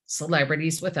 with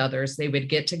celebrities, with others. They would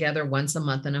get together once a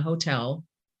month in a hotel,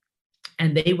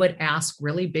 and they would ask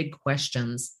really big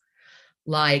questions.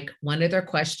 Like, one of their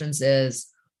questions is,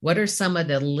 what are some of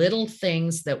the little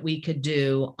things that we could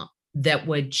do that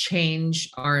would change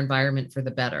our environment for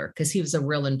the better? Because he was a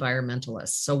real environmentalist.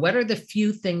 So what are the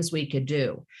few things we could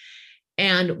do?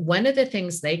 And one of the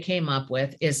things they came up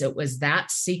with is it was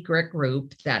that secret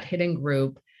group, that hidden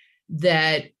group,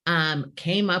 that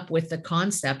came up with the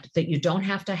concept that you don't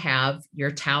have to have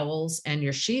your towels and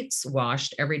your sheets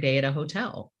washed every day at a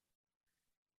hotel.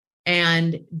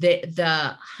 And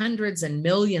the hundreds and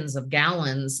millions of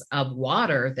gallons of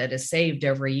water that is saved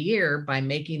every year by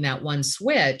making that one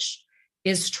switch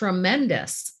is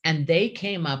tremendous. And they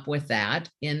came up with that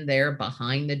in their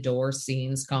behind the door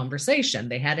scenes conversation.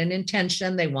 They had an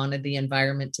intention. They wanted the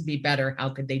environment to be better. How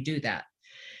could they do that?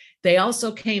 They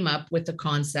also came up with the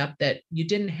concept that you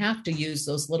didn't have to use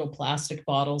those little plastic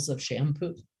bottles of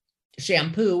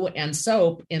shampoo and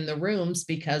soap in the rooms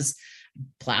because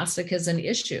plastic is an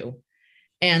issue.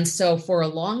 And so for a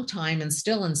long time, and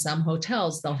still in some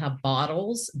hotels, they'll have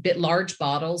large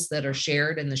bottles that are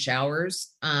shared in the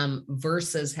showers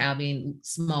versus having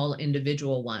small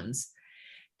individual ones.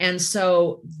 And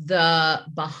so the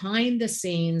behind the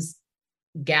scenes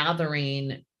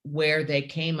gathering where they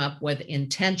came up with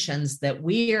intentions that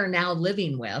we are now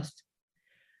living with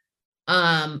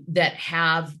that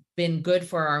have been good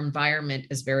for our environment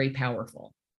is very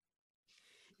powerful.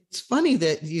 It's funny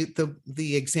that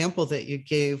the example that you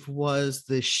gave was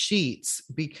the sheets,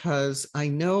 because I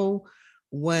know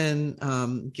when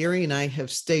Gary and I have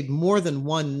stayed more than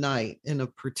one night in a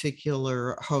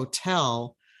particular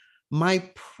hotel,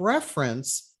 my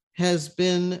preference has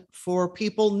been for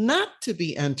people not to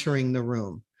be entering the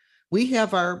room. We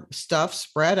have our stuff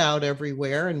spread out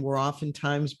everywhere, and we're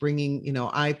oftentimes bringing,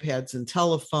 iPads and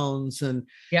telephones and,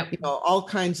 all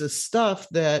kinds of stuff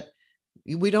that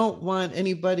we don't want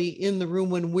anybody in the room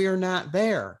when we're not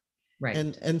there. Right.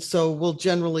 And so we'll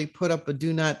generally put up a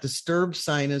do not disturb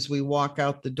sign as we walk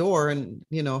out the door and,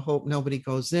 hope nobody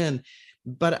goes in.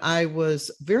 But I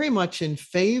was very much in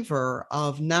favor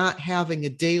of not having a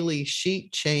daily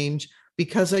sheet change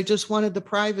because I just wanted the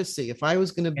privacy. If I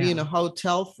was going to be in a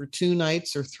hotel for 2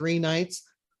 nights or 3 nights,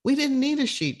 we didn't need a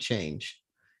sheet change.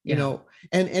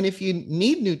 And if you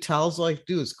need new towels, all I have to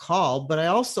do is call. But I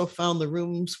also found the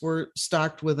rooms were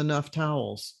stocked with enough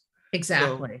towels.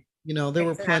 Exactly. So, there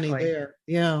were plenty there.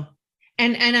 Yeah.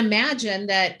 And imagine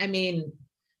that,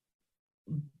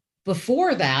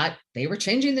 before that, they were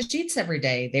changing the sheets every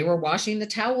day. They were washing the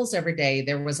towels every day.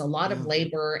 There was a lot of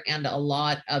labor and a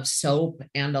lot of soap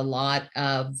and a lot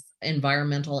of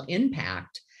environmental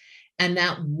impact. And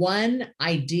that one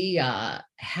idea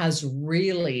has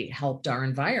really helped our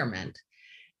environment.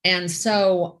 And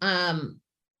so,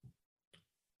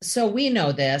 so we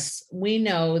know this. We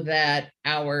know that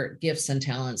our gifts and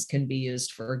talents can be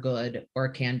used for good or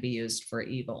can be used for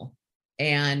evil.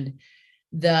 And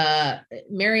the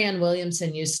Marianne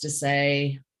Williamson used to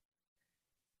say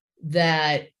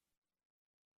that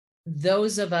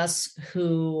those of us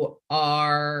who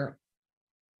are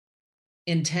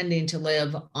intending to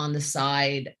live on the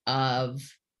side of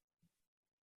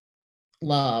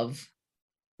love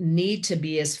need to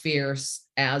be as fierce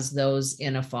as those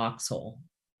in a foxhole.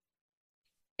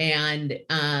 And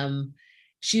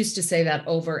she used to say that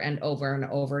over and over and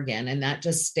over again. And that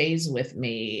just stays with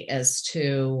me as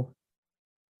to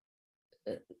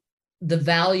the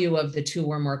value of the two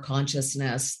or more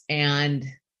consciousness and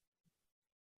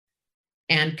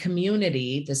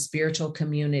community. The spiritual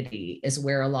community is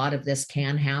where a lot of this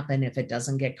can happen if it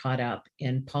doesn't get caught up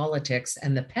in politics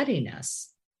and the pettiness.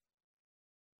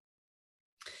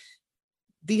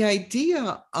 The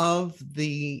idea of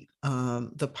the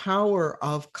power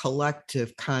of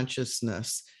collective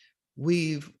consciousness,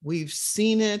 we've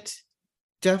seen it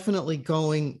definitely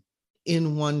going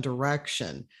in one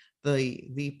direction.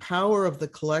 The power of the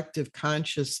collective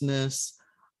consciousness,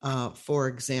 for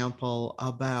example,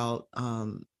 about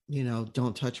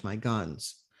don't touch my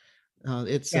guns.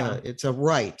 It's a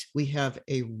right. We have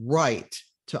a right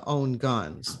to own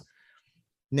guns.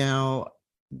 Now,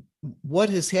 what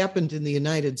has happened in the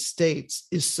United States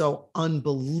is so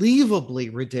unbelievably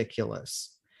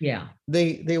ridiculous. Yeah.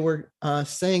 They were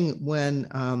saying when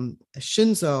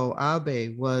Shinzo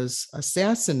Abe was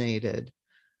assassinated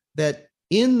that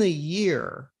in the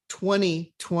year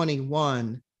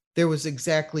 2021, there was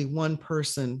exactly one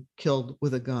person killed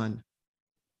with a gun.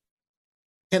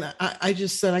 And I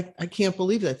just said, I can't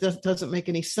believe that. That doesn't make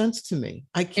any sense to me.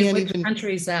 I can't even. Which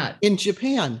country is that? In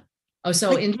Japan. Oh,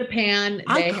 so in Japan,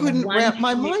 I couldn't wrap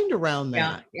my mind around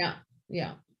that.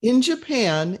 Yeah. In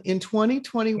Japan, in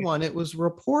 2021, it was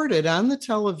reported on the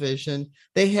television,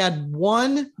 they had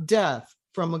one death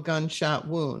from a gunshot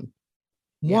wound.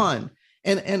 One.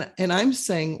 And I'm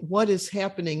saying what is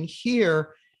happening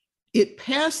here, it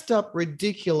passed up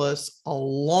ridiculous a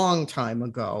long time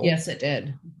ago. Yes, it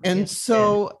did. And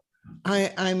so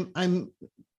I'm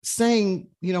saying,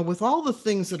 with all the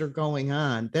things that are going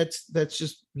on, that's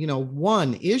just,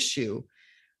 one issue.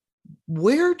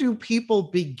 Where do people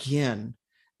begin?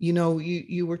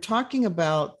 You were talking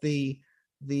about the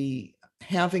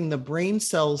having the brain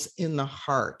cells in the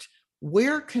heart.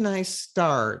 Where can I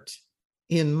start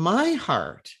in my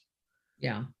heart?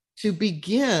 Yeah. To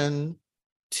begin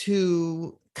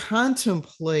to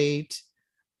contemplate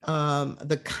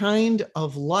the kind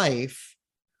of life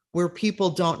where people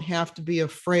don't have to be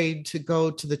afraid to go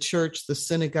to the church, the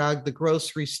synagogue, the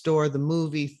grocery store, the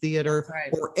movie theater,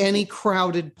 or any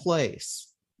crowded place.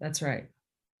 That's right.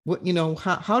 What,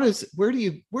 where do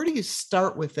you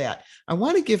start with that? I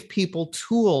want to give people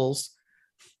tools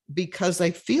because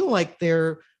I feel like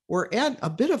we're at a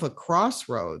bit of a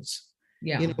crossroads.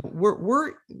 Yeah.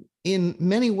 We're in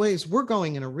many ways, we're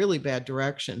going in a really bad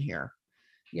direction here.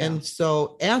 Yeah. And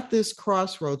so at this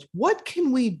crossroads, what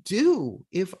can we do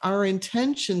if our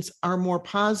intentions are more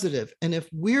positive and if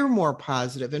we're more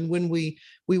positive and when we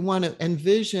want to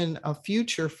envision a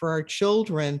future for our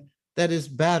children that is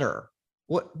better?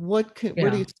 Where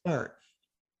do you start?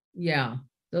 Yeah,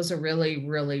 those are really,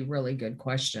 really, really good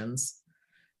questions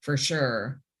for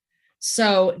sure.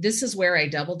 So this is where I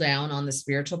double down on the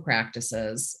spiritual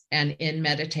practices. And in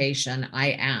meditation,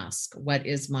 I ask what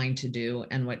is mine to do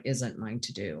and what isn't mine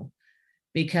to do,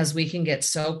 because we can get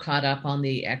so caught up on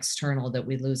the external that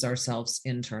we lose ourselves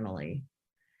internally.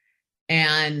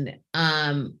 And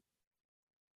I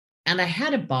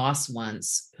had a boss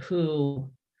once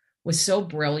who was so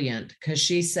brilliant because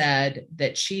she said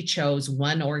that she chose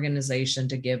one organization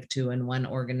to give to and one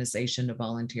organization to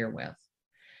volunteer with.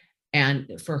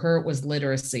 And for her, it was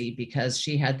literacy, because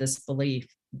she had this belief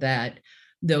that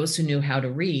those who knew how to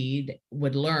read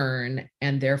would learn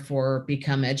and therefore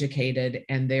become educated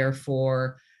and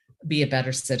therefore be a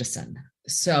better citizen.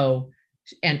 So,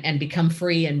 and become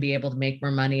free and be able to make more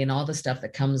money and all the stuff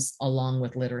that comes along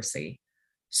with literacy.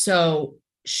 So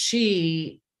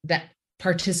she that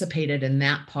participated in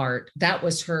that part. That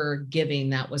was her giving.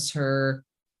 That was her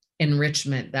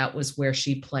enrichment. That was where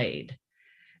she played.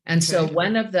 And so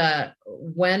one of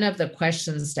the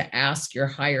questions to ask your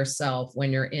higher self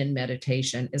when you're in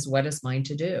meditation is, what is mine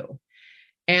to do?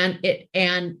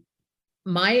 And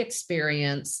my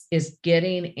experience is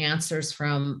getting answers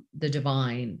from the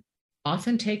divine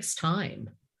often takes time.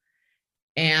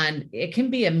 And it can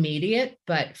be immediate,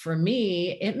 but for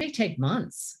me, it may take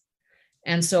months.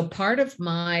 And so part of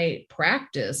my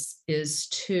practice is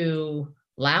to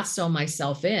lasso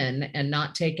myself in and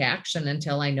not take action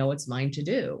until I know it's mine to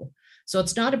do. So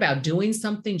it's not about doing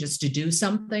something just to do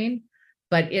something,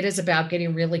 but it is about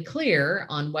getting really clear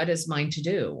on what is mine to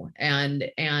do and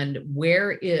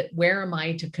where am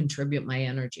I to contribute my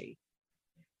energy.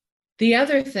 The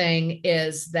other thing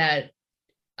is that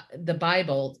the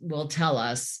Bible will tell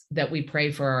us that we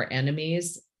pray for our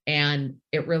enemies. And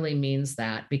it really means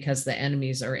that, because the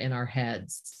enemies are in our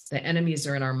heads, the enemies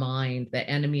are in our mind, the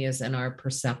enemy is in our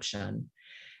perception.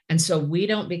 And so we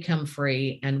don't become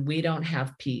free and we don't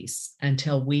have peace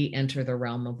until we enter the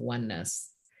realm of oneness.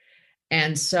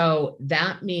 And so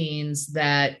that means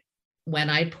that when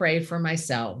I pray for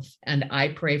myself and I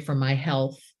pray for my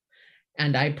health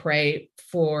and I pray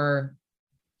for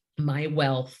my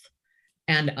wealth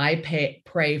and I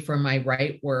pray for my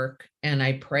right work and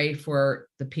I pray for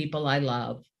the people I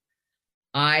love,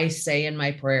 I say in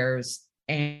my prayers,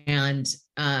 and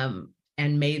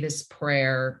may this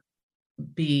prayer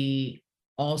be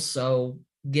also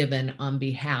given on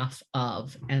behalf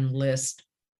of, and list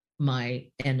my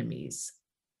enemies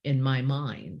in my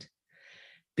mind.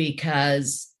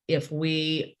 Because if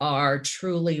we are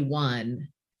truly one,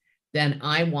 then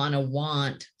I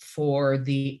want for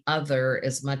the other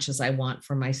as much as I want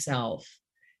for myself,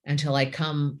 until I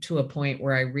come to a point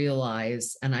where I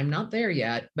realize, and I'm not there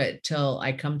yet, but till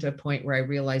I come to a point where I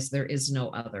realize there is no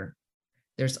other.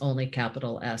 There's only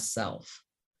capital S, self.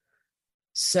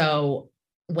 So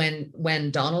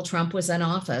when Donald Trump was in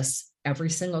office, every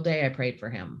single day I prayed for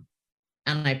him.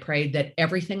 And I prayed that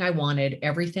everything I wanted,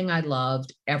 everything I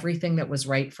loved, everything that was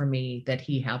right for me, that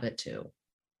he have it too.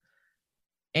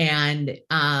 And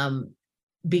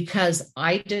because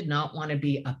I did not want to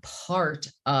be a part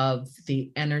of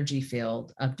the energy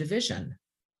field of division.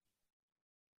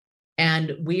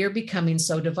 And we are becoming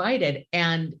so divided.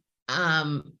 And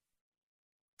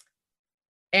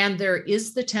there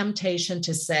is the temptation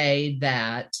to say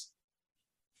that,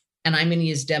 and I'm going to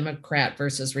use Democrat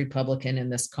versus Republican in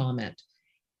this comment.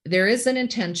 There is an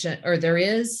intention, or there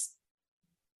is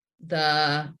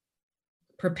the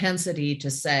propensity to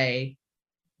say,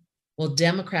 well,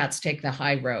 Democrats take the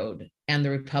high road and the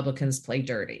Republicans play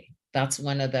dirty. That's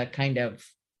one of the kind of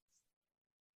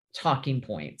talking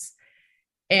points.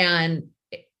 And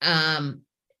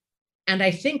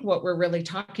I think what we're really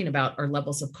talking about are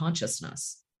levels of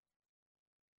consciousness.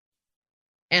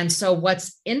 And so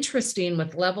what's interesting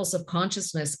with levels of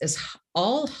consciousness is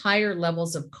all higher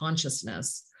levels of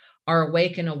consciousness are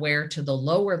awake and aware to the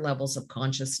lower levels of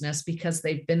consciousness because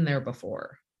they've been there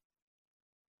before.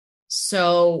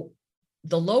 So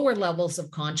the lower levels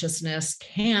of consciousness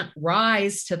can't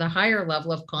rise to the higher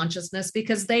level of consciousness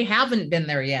because they haven't been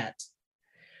there yet.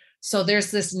 So there's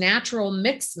this natural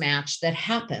mix match that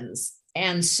happens.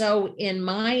 And so in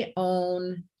my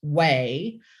own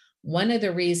way, one of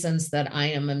the reasons that I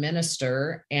am a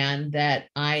minister and that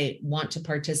I want to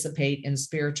participate in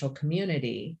spiritual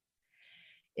community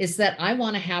is that I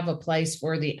want to have a place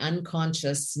for the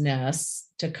unconsciousness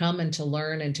to come and to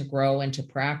learn and to grow and to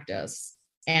practice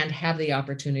and have the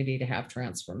opportunity to have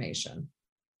transformation.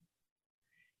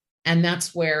 And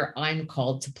that's where I'm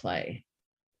called to play.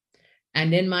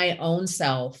 And in my own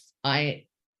self, I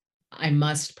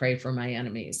must pray for my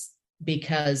enemies,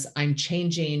 because I'm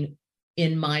changing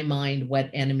in my mind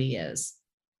what enemy is.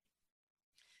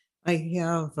 I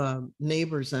have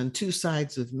neighbors on two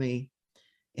sides of me.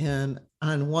 And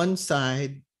on one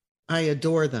side, I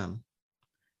adore them.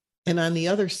 And on the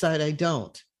other side, I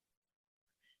don't.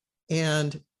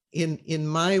 And in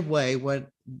my way,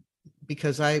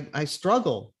 because I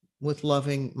struggle with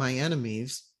loving my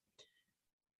enemies,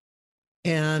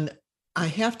 and I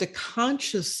have to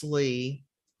consciously,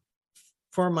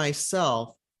 for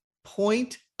myself,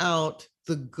 point out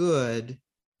the good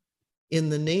in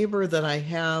the neighbor that I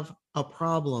have a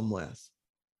problem with.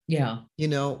 Yeah.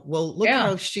 Well, look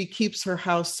how she keeps her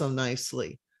house so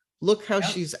nicely. Look how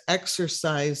she's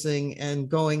exercising and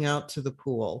going out to the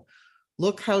pool.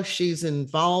 Look how she's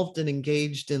involved and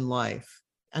engaged in life.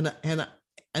 And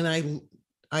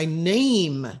I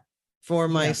name for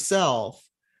myself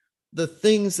the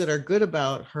things that are good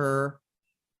about her,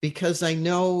 because I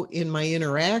know in my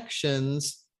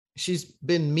interactions, she's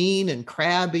been mean and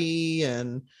crabby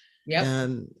and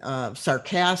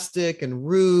sarcastic and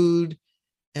rude.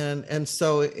 And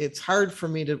so it's hard for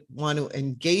me to want to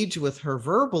engage with her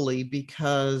verbally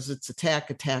because it's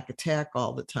attack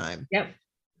all the time. Yep.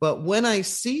 But when I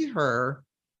see her,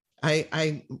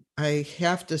 I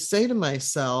have to say to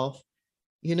myself,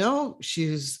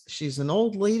 she's an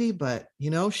old lady, but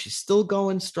she's still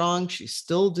going strong. She's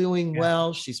still doing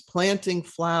well. She's planting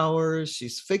flowers.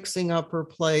 She's fixing up her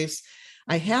place.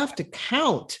 I have to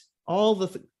count all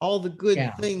the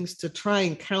good things to try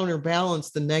and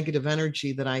counterbalance the negative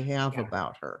energy that I have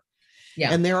about her.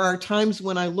 Yeah. And there are times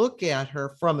when I look at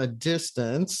her from a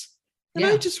distance and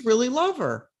I just really love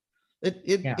her.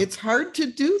 It's hard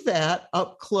to do that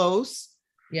up close.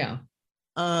 Yeah.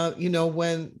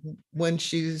 When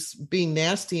she's being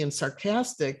nasty and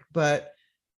sarcastic, but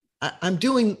I'm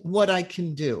doing what I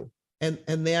can do. And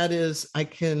that is, I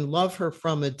can love her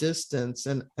from a distance,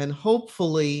 and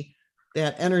hopefully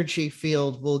that energy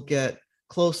field will get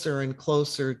closer and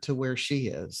closer to where she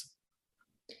is.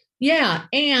 Yeah.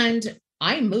 And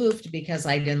I moved because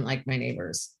I didn't like my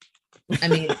neighbors. I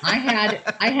mean,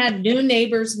 I had new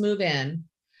neighbors move in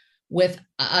with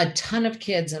a ton of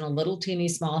kids in a little teeny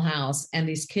small house. And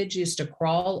these kids used to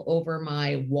crawl over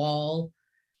my wall.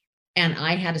 And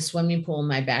I had a swimming pool in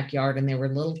my backyard, and they were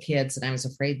little kids, and I was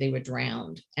afraid they would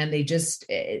drown. And they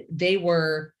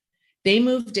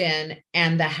moved in,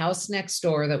 and the house next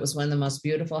door, that was one of the most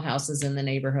beautiful houses in the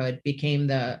neighborhood, became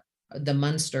the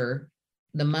Munster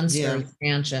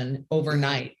mansion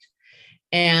overnight.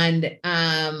 And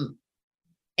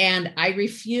I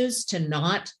refused to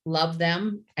not love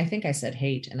them. I think I said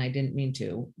hate, and I didn't mean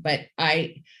to, but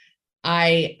I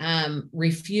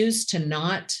refused to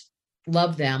not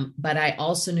love them, but I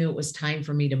also knew it was time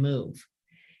for me to move.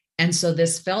 And so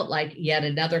this felt like yet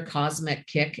another cosmic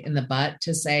kick in the butt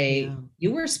to say,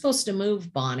 you were supposed to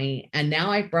move, Bonnie, and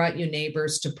now I brought you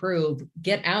neighbors to prove,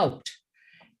 get out.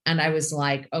 And I was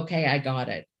like, okay, I got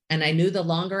it. And I knew the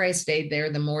longer I stayed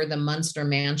there, the more the Munster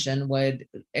mansion would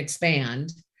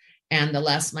expand, and the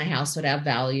less my house would have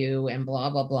value, and blah,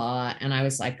 blah, blah. And I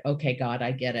was like, okay, God,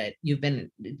 I get it. You've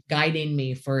been guiding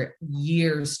me for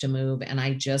years to move, and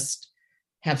I just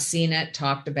have seen it,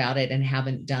 talked about it, and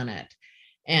haven't done it.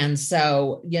 And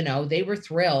so, they were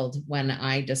thrilled when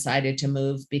I decided to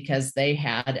move, because they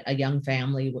had a young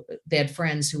family. They had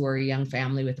friends who were a young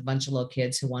family with a bunch of little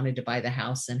kids who wanted to buy the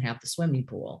house and have the swimming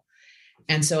pool.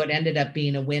 And so it ended up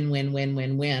being a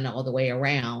win-win-win-win-win all the way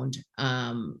around.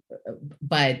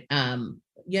 But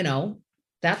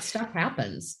that stuff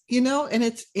happens.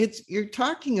 And you're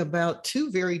talking about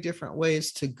two very different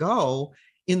ways to go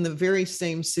in the very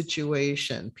same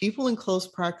situation. People in close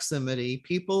proximity,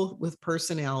 people with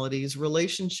personalities,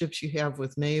 relationships you have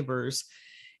with neighbors,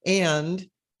 and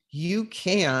you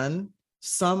can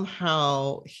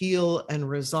somehow heal and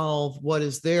resolve what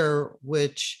is there,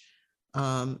 which,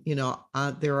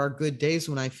 there are good days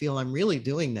when I feel I'm really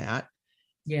doing that.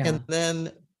 Yeah. And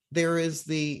then there is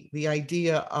the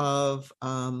idea of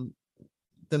the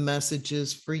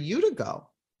messages for you to go.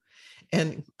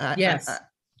 And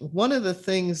one of the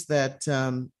things that,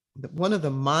 one of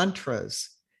the mantras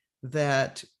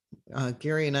that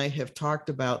Gary and I have talked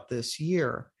about this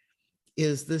year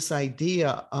is this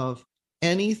idea of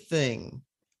anything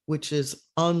which is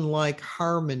unlike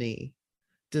harmony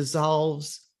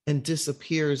dissolves and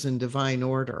disappears in divine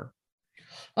order.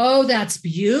 Oh, that's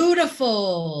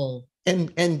beautiful.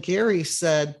 And Gary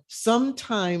said,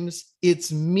 sometimes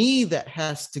it's me that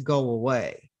has to go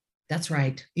away. That's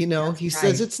right. He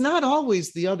says it's not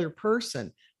always the other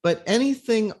person, but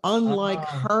anything unlike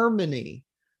harmony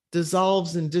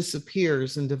dissolves and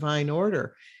disappears in divine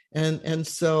order. And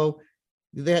so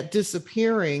that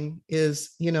disappearing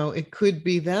is, it could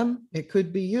be them, it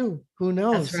could be you. Who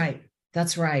knows?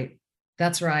 That's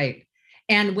right.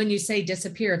 And when you say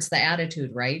disappear, it's the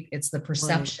attitude, right? It's the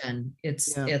perception.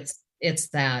 Right. It's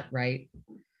that, right?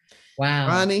 Wow.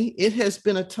 Bonnie, it has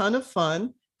been a ton of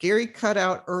fun. Gary cut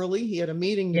out early. He had a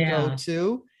meeting to go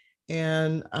to,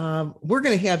 and we're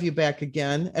going to have you back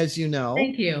again, as you know.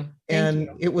 Thank you.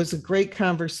 It was a great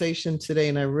conversation today,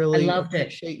 and I really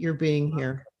appreciate your being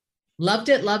here. Loved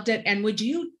it. And would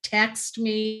you text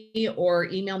me or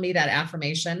email me that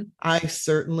affirmation? I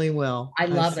certainly will. I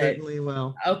love it. Certainly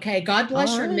will. Okay. God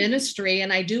bless your ministry.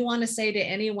 And I do want to say to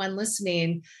anyone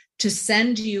listening to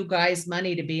send you guys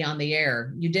money to be on the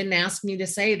air. You didn't ask me to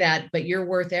say that, but you're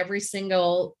worth every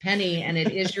single penny, and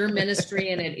it is your ministry,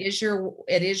 and it is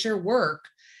your work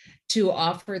to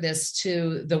offer this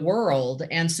to the world.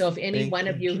 And so if any one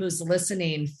of you who's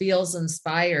listening feels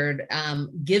inspired,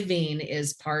 giving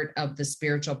is part of the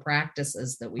spiritual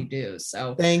practices that we do.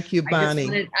 So thank you,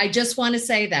 Bonnie. I just want to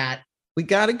say that. We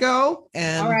got to go,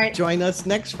 and join us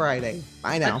next Friday.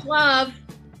 Bye now. Much love.